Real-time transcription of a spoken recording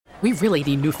we really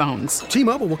need new phones.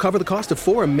 T-Mobile will cover the cost of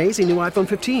 4 amazing new iPhone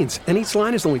 15s, and each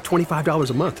line is only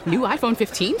 $25 a month. New iPhone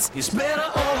 15s? It's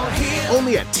better over here.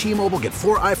 Only at T-Mobile, get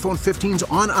 4 iPhone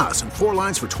 15s on us and 4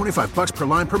 lines for $25 per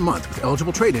line per month with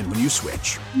eligible trade-in when you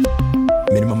switch.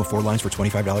 Minimum of 4 lines for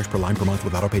 $25 per line per month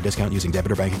with autopay discount using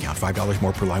debit or bank account. $5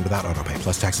 more per line without autopay,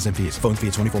 plus taxes and fees. Phone fee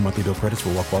at 24 monthly bill credits for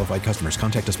well-qualified customers.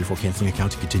 Contact us before canceling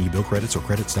account to continue bill credits or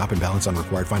credit stop and balance on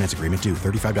required finance agreement due.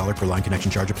 $35 per line connection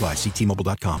charge applies. See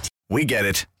T-Mobile.com. We get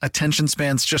it. Attention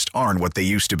spans just aren't what they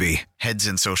used to be. Heads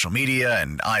in social media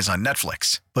and eyes on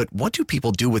Netflix. But what do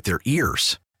people do with their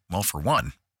ears? Well, for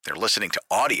one, they're listening to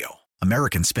audio.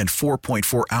 Americans spend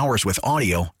 4.4 hours with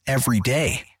audio every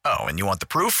day. Oh, and you want the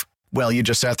proof? Well, you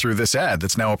just sat through this ad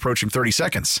that's now approaching 30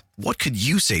 seconds. What could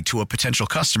you say to a potential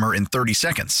customer in 30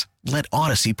 seconds? Let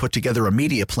Odyssey put together a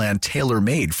media plan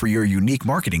tailor-made for your unique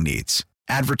marketing needs.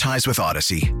 Advertise with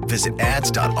Odyssey. Visit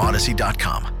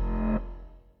ads.odyssey.com.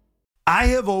 I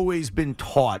have always been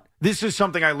taught, this is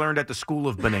something I learned at the School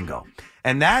of Benigno,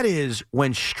 and that is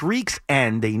when streaks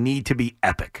end, they need to be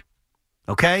epic.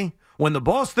 Okay? When the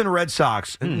Boston Red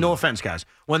Sox, no offense, guys,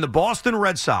 when the Boston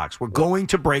Red Sox were going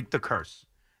to break the curse,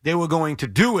 they were going to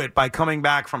do it by coming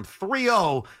back from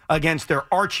 3-0 against their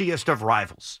archiest of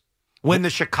rivals. When the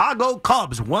Chicago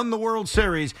Cubs won the World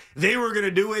Series, they were going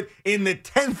to do it in the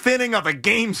 10th inning of a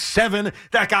Game 7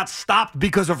 that got stopped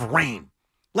because of rain.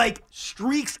 Like,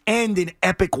 streaks end in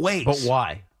epic ways. But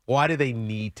why? Why do they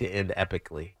need to end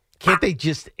epically? Can't they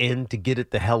just end to get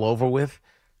it the hell over with?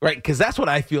 Right, because that's what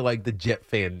I feel like the Jet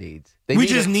fan needs. We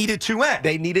just need it to end.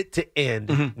 They need it to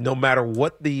end no matter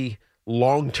what the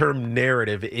long-term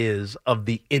narrative is of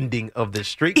the ending of this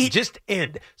streak. Just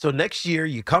end. So next year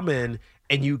you come in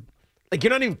and you're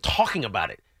not even talking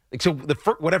about it. Like, so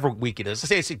whatever week it is, let's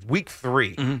say it's week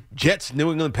 3, Jets,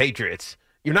 New England Patriots.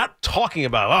 You're not talking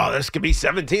about, this could be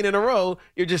 17 in a row.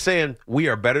 You're just saying we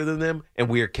are better than them and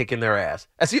we are kicking their ass.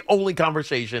 That's the only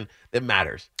conversation that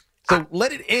matters. So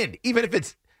let it end, even if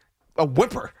it's a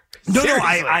whimper. No,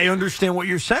 I understand what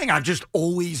you're saying. I've just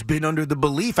always been under the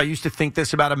belief. I used to think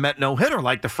this about a Met no-hitter.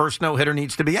 Like, the first no-hitter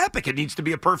needs to be epic. It needs to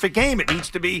be a perfect game. It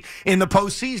needs to be in the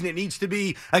postseason. It needs to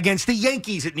be against the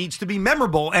Yankees. It needs to be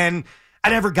memorable. And I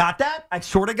never got that. I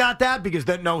sort of got that because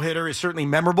that no-hitter is certainly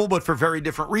memorable, but for very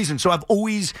different reasons. So I've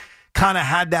always kind of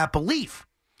had that belief.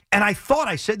 And I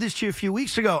said this to you a few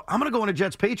weeks ago, I'm going to go into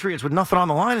Jets-Patriots with nothing on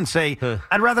the line and say,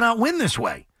 I'd rather not win this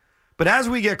way. But as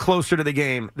we get closer to the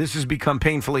game, this has become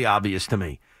painfully obvious to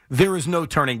me. There is no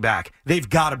turning back. They've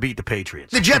got to beat the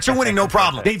Patriots. The Jets are winning, no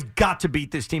problem. They've got to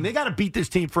beat this team. They got to beat this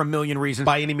team for a million reasons.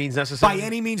 By any means necessary? By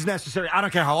any means necessary. I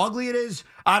don't care how ugly it is.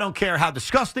 I don't care how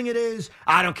disgusting it is.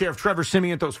 I don't care if Trevor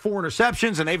Siemian throws 4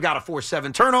 interceptions and they've got to force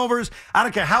 7 turnovers. I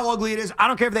don't care how ugly it is. I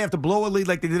don't care if they have to blow a lead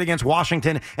like they did against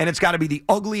Washington, and it's got to be the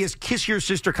ugliest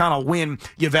kiss-your-sister kind of win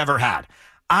you've ever had.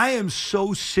 I am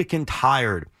so sick and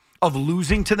tired of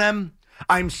losing to them.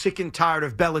 I'm sick and tired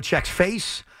of Belichick's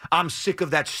face. I'm sick of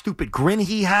that stupid grin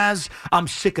he has. I'm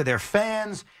sick of their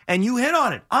fans. And you hit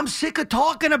on it. I'm sick of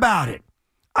talking about it.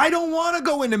 I don't want to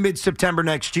go into mid-September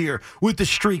next year with the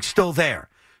streak still there.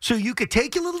 So you could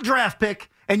take your little draft pick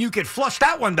and you could flush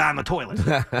that one down the toilet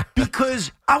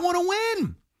because I want to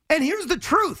win. And here's the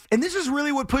truth. And this is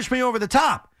really what pushed me over the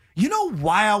top. You know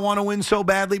why I want to win so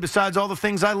badly besides all the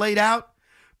things I laid out?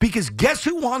 Because guess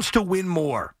who wants to win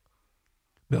more?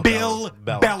 Bill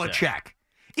Belichick.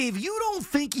 If you don't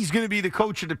think he's going to be the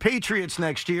coach of the Patriots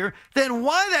next year, then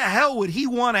why the hell would he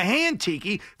want to hand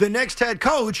Tiki, the next head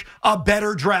coach, a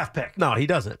better draft pick? No, he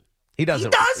doesn't. He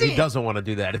doesn't want to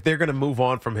do that. If they're going to move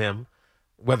on from him,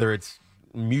 whether it's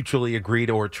mutually agreed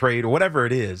or trade or whatever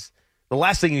it is, the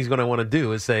last thing he's going to want to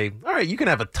do is say, all right, you can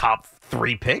have a top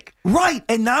 3 pick. Right.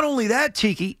 And not only that,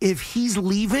 Tiki, if he's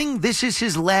leaving, this is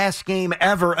his last game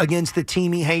ever against the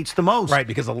team he hates the most. Right,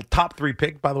 because a top 3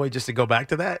 pick, by the way, just to go back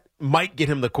to that, might get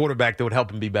him the quarterback that would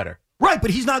help him be better. Right,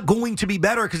 but he's not going to be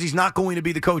better because he's not going to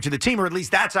be the coach of the team, or at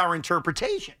least that's our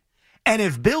interpretation. And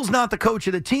if Bill's not the coach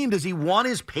of the team, does he want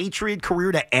his Patriot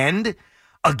career to end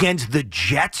against the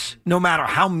Jets, no matter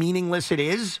how meaningless it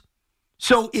is?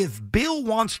 So if Bill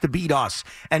wants to beat us,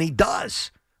 and he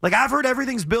does, like I've heard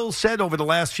everything Bill said over the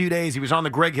last few days. He was on the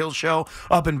Greg Hill show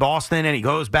up in Boston, and he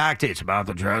goes back to, it's about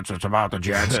the Jets, it's about the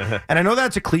Jets. And I know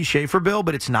that's a cliche for Bill,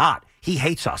 but it's not. He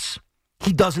hates us.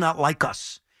 He does not like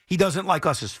us. He doesn't like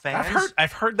us as fans.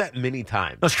 I've heard that many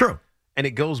times. That's true. And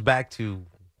it goes back to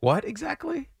what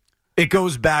exactly? It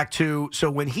goes back to,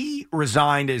 so when he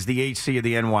resigned as the HC of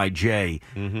the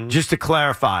NYJ, just to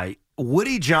clarify,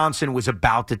 Woody Johnson was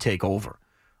about to take over.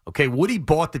 Okay, Woody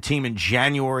bought the team in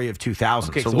January of 2000.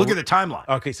 Okay, so look at the timeline.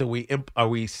 Okay, so are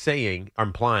we saying,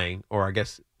 implying, or I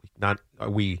guess not, are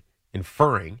we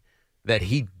inferring that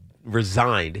he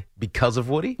resigned because of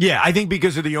Woody? Yeah, I think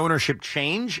because of the ownership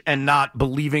change and not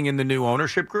believing in the new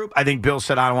ownership group, I think Bill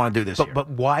said, I don't want to do this here. But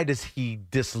why does he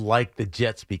dislike the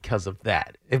Jets because of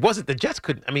that? It wasn't the Jets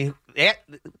couldn't. I mean,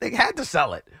 they had to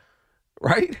sell it,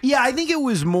 right? Yeah, I think it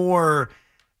was more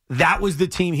that was the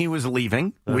team he was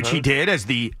leaving, which he did as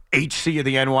the HC of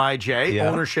the NYJ. Yeah.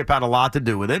 Ownership had a lot to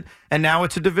do with it. And now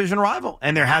it's a division rival.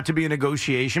 And there had to be a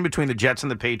negotiation between the Jets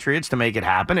and the Patriots to make it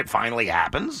happen. It finally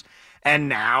happens. And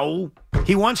now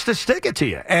he wants to stick it to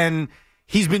you. And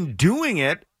he's been doing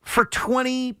it for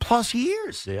 20-plus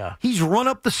years. Yeah. He's run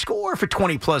up the score for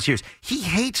 20-plus years. He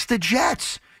hates the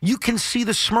Jets. You can see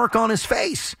the smirk on his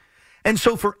face. And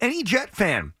so for any Jet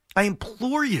fan, I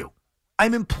implore you,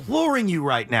 I'm imploring you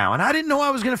right now, and I didn't know I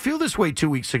was going to feel this way 2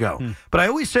 weeks ago, but I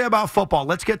always say about football,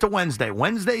 let's get to Wednesday.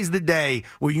 Wednesday's the day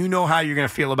where you know how you're going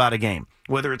to feel about a game,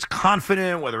 whether it's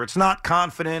confident, whether it's not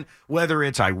confident, whether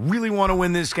it's I really want to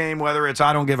win this game, whether it's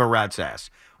I don't give a rat's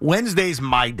ass. Wednesday's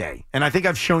my day, and I think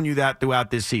I've shown you that throughout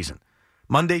this season.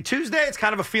 Monday, Tuesday, it's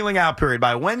kind of a feeling out period.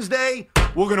 By Wednesday,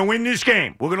 we're going to win this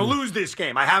game. We're going to lose this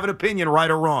game. I have an opinion,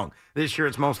 right or wrong. This year,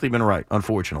 it's mostly been right,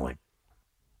 unfortunately.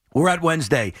 We're at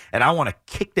Wednesday, and I want to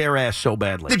kick their ass so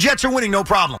badly. The Jets are winning, no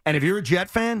problem. And if you're a Jet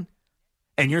fan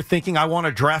and you're thinking, I want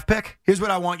a draft pick, here's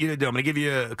what I want you to do. I'm going to give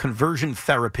you a conversion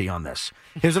therapy on this.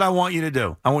 Here's what I want you to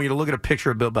do. I want you to look at a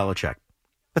picture of Bill Belichick.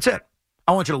 That's it.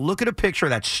 I want you to look at a picture of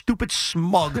that stupid,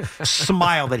 smug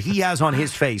smile that he has on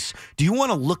his face. Do you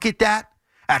want to look at that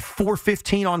at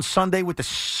 4:15 on Sunday with the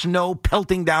snow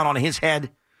pelting down on his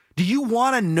head? Do you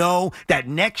want to know that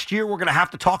next year we're going to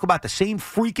have to talk about the same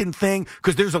freaking thing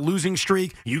because there's a losing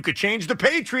streak? You could change the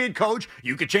Patriot coach.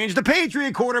 You could change the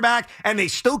Patriot quarterback, and they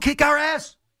still kick our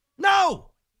ass?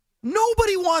 No.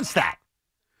 Nobody wants that.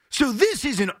 So this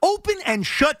is an open and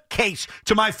shut case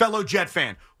to my fellow Jet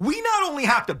fan. We not only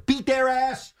have to beat their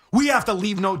ass, we have to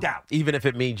leave no doubt. Even if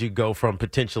it means you go from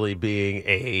potentially being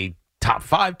a top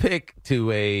 5 pick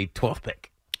to a 12th pick.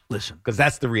 Listen. Because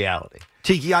that's the reality.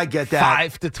 Tiki, I get that.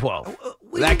 5 to 12.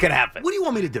 That could happen. What do you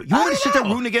want me to do? You want me to sit there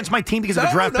rooting against my team because of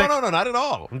a draft pick? No, not at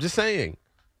all. I'm just saying.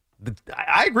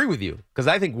 I agree with you because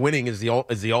I think winning is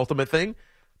the ultimate thing.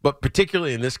 But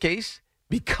particularly in this case,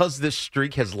 because this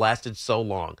streak has lasted so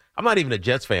long. I'm not even a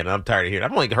Jets fan, and I'm tired of hearing it.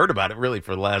 I've only heard about it really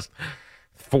for the last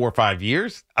 4 or 5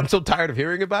 years. I'm so tired of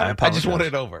hearing about it. I just want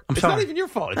it over. It's not even your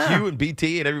fault. It's you and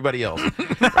BT and everybody else.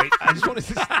 Right? I just want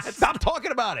to stop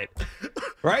talking about it.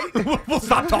 Right? We'll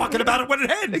stop talking about it when it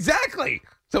ends. Exactly.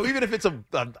 So even if it's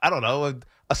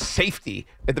a safety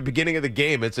at the beginning of the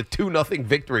game, it's a 2-0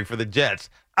 victory for the Jets,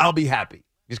 I'll be happy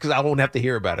just because I won't have to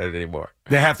hear about it anymore.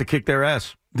 They have to kick their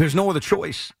ass. There's no other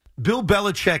choice. Bill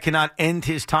Belichick cannot end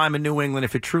his time in New England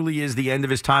if it truly is the end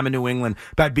of his time in New England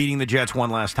by beating the Jets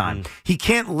one last time. He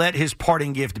can't let his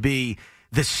parting gift be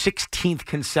the 16th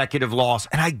consecutive loss.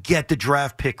 And I get the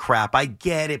draft pick crap. I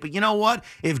get it. But you know what?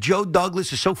 If Joe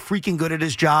Douglas is so freaking good at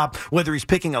his job, whether he's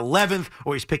picking 11th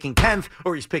or he's picking 10th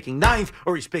or he's picking 9th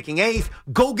or he's picking 8th,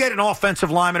 go get an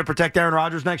offensive lineman to protect Aaron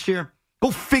Rodgers next year.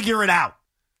 Go figure it out.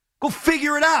 Go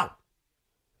figure it out.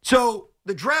 So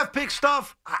the draft pick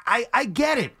stuff, I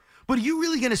get it. But are you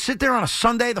really going to sit there on a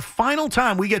Sunday, the final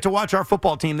time we get to watch our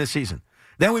football team this season?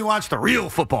 Then we watch the real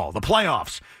football, the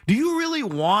playoffs. Do you really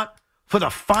want, for the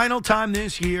final time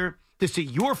this year, to see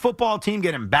your football team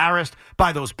get embarrassed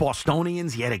by those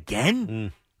Bostonians yet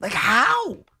again? Like,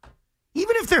 how?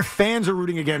 Even if their fans are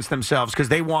rooting against themselves because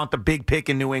they want the big pick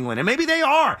in New England, and maybe they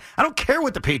are. I don't care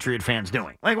what the Patriot fans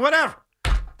doing. Like, whatever.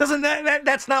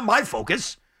 That's not my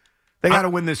focus. They got to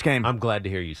win this game. I'm glad to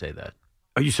hear you say that.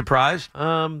 Are you surprised?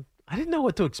 I didn't know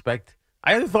what to expect.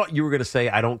 I either thought you were going to say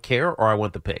I don't care or I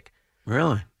want the pick.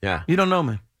 Really? Yeah. You don't know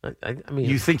me. I mean,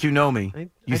 you think you know me.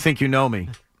 You think you know me.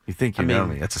 You think you know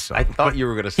me. That's a song. I thought you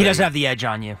were going to say he doesn't have the edge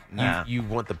on you. You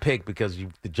want the pick because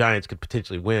the Giants could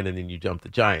potentially win, and then you jump the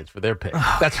Giants for their pick.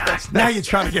 That's now you're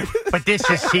trying to get. But this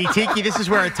is Tiki. This is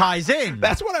where it ties in.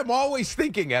 That's what I'm always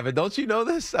thinking, Evan. Don't you know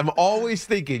this? I'm always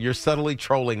thinking you're subtly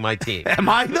trolling my team. Am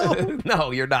I though?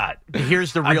 No, you're not.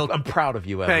 Here's the real. I'm proud of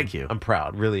you, Evan. Thank you. I'm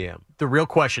proud. Really am. The real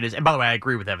question is, and by the way, I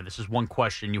agree with Evan. This is one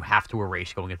question you have to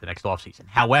erase going into the next offseason.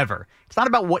 However, it's not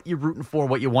about what you're rooting for,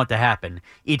 what you want to happen.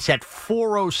 It's at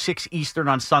 4:06 Eastern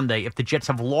on Sunday. If the Jets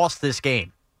have lost this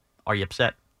game, are you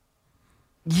upset?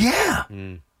 Yeah.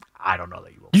 I don't know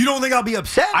that you will. You don't think I'll be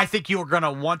upset? I think you're going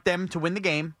to want them to win the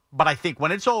game, but I think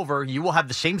when it's over, you will have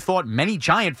the same thought many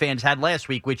Giant fans had last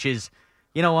week, which is,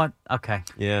 you know what? Okay.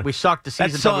 Yeah. We sucked the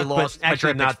season until we lost.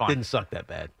 Actually, didn't suck that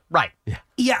bad. Right.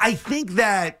 Yeah, I think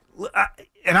that,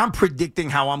 and I'm predicting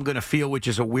how I'm going to feel, which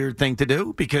is a weird thing to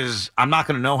do because I'm not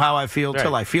going to know how I feel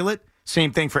till I feel it.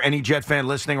 Same thing for any Jet fan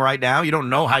listening right now. You don't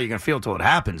know how you're going to feel till it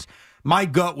happens. My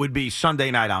gut would be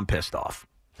Sunday night, I'm pissed off.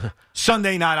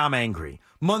 Sunday night, I'm angry.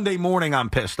 Monday morning, I'm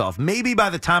pissed off. Maybe by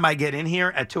the time I get in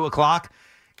here at 2 o'clock,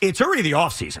 it's already the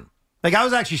offseason. Like, I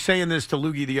was actually saying this to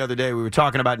Loogie the other day. We were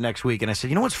talking about next week, and I said,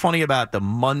 you know what's funny about the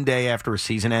Monday after a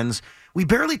season ends? We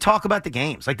barely talk about the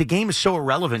games. Like, the game is so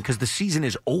irrelevant because the season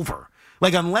is over.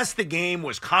 Like, unless the game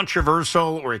was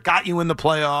controversial or it got you in the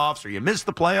playoffs or you missed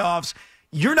the playoffs,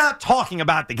 you're not talking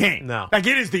about the game. No. Like,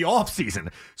 it is the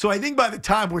offseason. So I think by the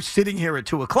time we're sitting here at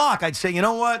 2 o'clock, I'd say, you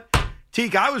know what?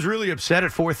 Teak, I was really upset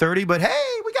at 4:30, but hey,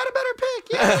 we got a better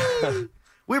pick. Yay!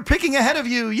 We're picking ahead of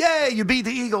you. Yay! You beat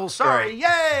the Eagles. Sorry. Right.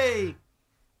 Yay!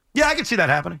 Yeah, I can see that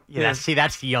happening. Yeah,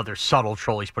 that's the other subtle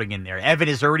troll he's putting in there. Evan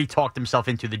has already talked himself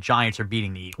into the Giants are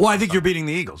beating the Eagles. Well, I think you're beating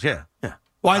the Eagles. Yeah.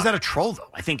 Why is that a troll, though?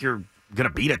 I think you're going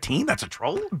to beat a team that's a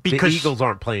troll? Because the Eagles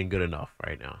aren't playing good enough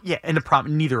right now. Yeah, and the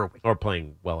problem, neither are we. Or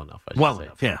playing well enough, I should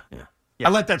say. Enough, yeah. I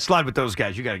let that slide with those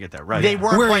guys. You got to get that right. They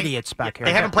weren't We're playing, idiots back here.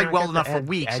 They haven't played well enough for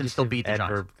weeks and still beat the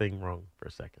Giants. Adverb thing wrong for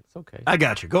a second. It's okay. I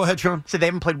got you. Go ahead, Sean. So they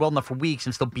haven't played well enough for weeks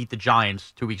and still beat the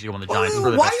Giants 2 weeks ago when the Giants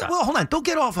were the Why? best shot. Well, hold on. Don't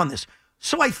get off on this.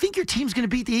 So I think your team's going to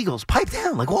beat the Eagles. Pipe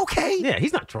down. Like, okay. Yeah,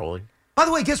 he's not trolling. By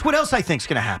the way, guess what else I think's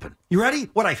going to happen? You ready?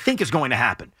 What I think is going to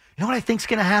happen. You know what I think's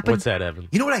going to happen? What's that, Evan?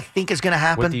 You know what I think is going to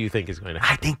happen? What do you think is going to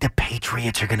happen? I think the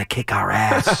Patriots are going to kick our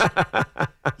ass.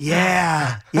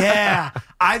 Yeah.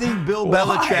 I think Bill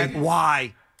Belichick.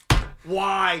 Why?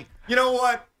 You know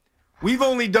what? We've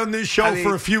only done this show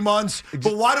for a few months,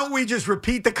 but why don't we just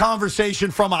repeat the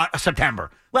conversation from September?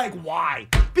 Like, why?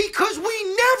 Because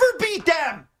we never beat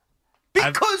them.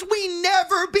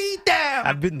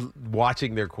 I've been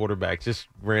watching their quarterbacks just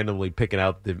randomly picking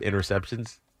out the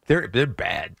interceptions. They're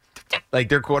bad. Like,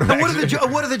 their quarterbacks. And what are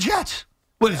the Jets?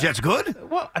 What, are the Jets good?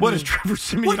 What is Trevor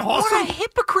Siemian awesome? What a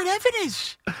hypocrite Evan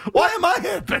is. Why am I a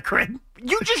hypocrite?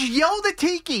 You just yelled at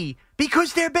Tiki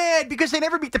because they're bad, because they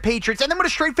never beat the Patriots, and then with a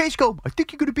straight face go, I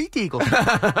think you're going to beat the Eagles.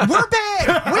 We're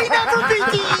bad. We never beat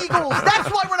the Eagles. That's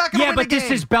why we're not going to win the game. Yeah, but this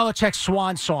is Belichick's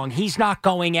swan song. He's not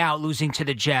going out losing to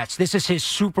the Jets. This is his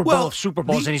Super Bowl of Super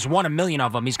Bowls, and he's won 1 million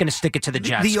of them. He's going to stick it to the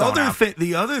Jets.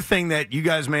 The other thing that you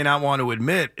guys may not want to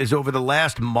admit is over the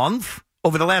last month,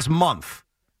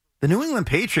 the New England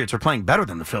Patriots are playing better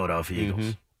than the Philadelphia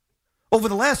Eagles. Over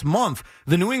the last month,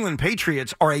 the New England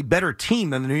Patriots are a better team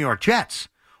than the New York Jets.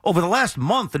 Over the last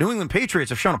month, the New England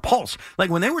Patriots have shown a pulse. Like,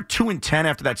 when they were 2-10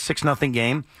 after that 6-0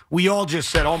 game, we all just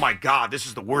said, oh, my God, this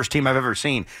is the worst team I've ever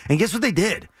seen. And guess what they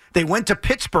did? They went to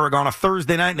Pittsburgh on a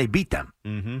Thursday night, and they beat them.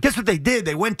 Guess what they did?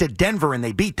 They went to Denver, and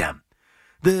they beat them.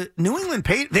 The New England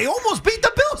Patriots, they almost beat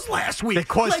the Bills last week. They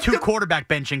caused two quarterback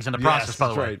benchings in the process, by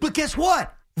the way. Right. But guess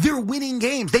what? They're winning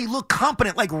games. They look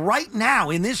competent. Like, right now,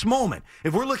 in this moment,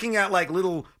 if we're looking at, like,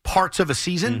 little parts of a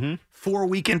season,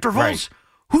 4-week intervals,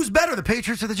 who's better, the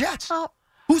Patriots or the Jets?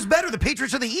 Who's better, the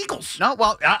Patriots or the Eagles? No,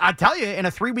 well, I tell you, in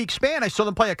a 3-week span, I saw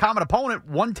them play a common opponent.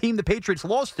 One team the Patriots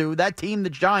lost to, that team, the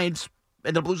Giants,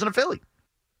 ended up losing to Philly.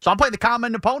 So I'm playing the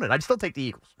common opponent. I'd still take the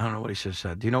Eagles. I don't know what he just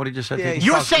said. Do you know what he just said? Yeah,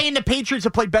 You're saying the Patriots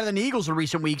have played better than the Eagles in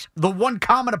recent weeks. The one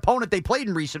common opponent they played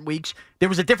in recent weeks, there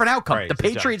was a different outcome. Right, the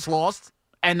Patriots lost,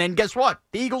 and then guess what?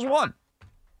 The Eagles won.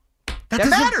 That doesn't-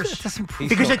 matters. that doesn't prove-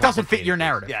 because so it doesn't fit complicated. your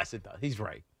narrative. Yes, it does. He's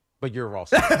right. But you're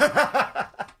also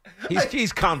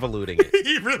he's convoluting it.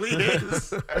 He really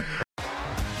is.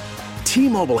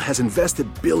 T-Mobile has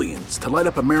invested billions to light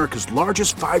up America's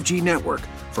largest 5G network,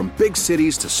 from big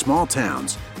cities to small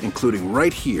towns, including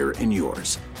right here in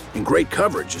yours. And great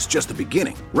coverage is just the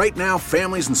beginning. Right now,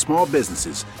 families and small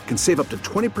businesses can save up to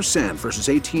 20% versus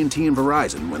AT&T and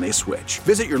Verizon when they switch.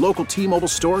 Visit your local T-Mobile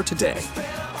store today.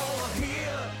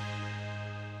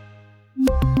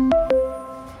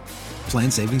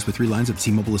 Plan savings with 3 lines of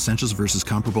T-Mobile Essentials versus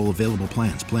comparable available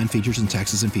plans. Plan features and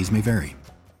taxes and fees may vary.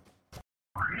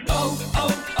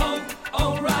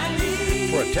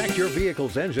 Protect your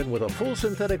vehicle's engine with a full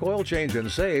synthetic oil change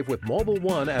and save with Mobile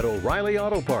One at O'Reilly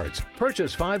Auto Parts.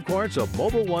 Purchase 5 quarts of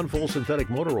Mobile One full synthetic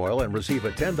motor oil and receive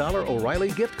a $10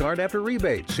 O'Reilly gift card after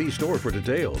rebate. See store for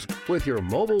details. With your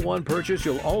Mobile One purchase,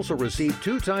 you'll also receive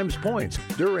 2 times points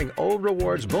during O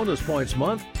Rewards Bonus Points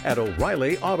Month at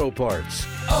O'Reilly Auto Parts.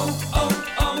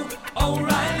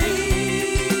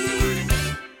 O'Reilly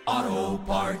Auto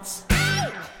Parts.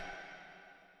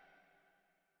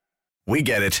 We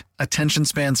get it. Attention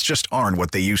spans just aren't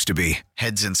what they used to be.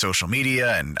 Heads in social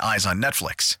media and eyes on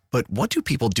Netflix. But what do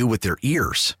people do with their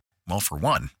ears? Well, for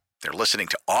one, they're listening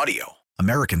to audio.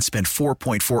 Americans spend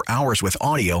 4.4 hours with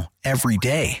audio every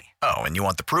day. Oh, and you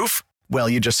want the proof? Well,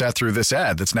 you just sat through this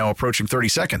ad that's now approaching 30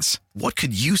 seconds. What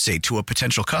could you say to a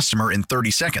potential customer in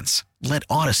 30 seconds? Let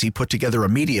Odyssey put together a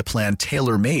media plan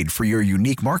tailor-made for your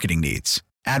unique marketing needs.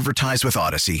 Advertise with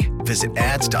Odyssey. Visit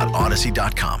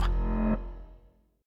ads.odyssey.com.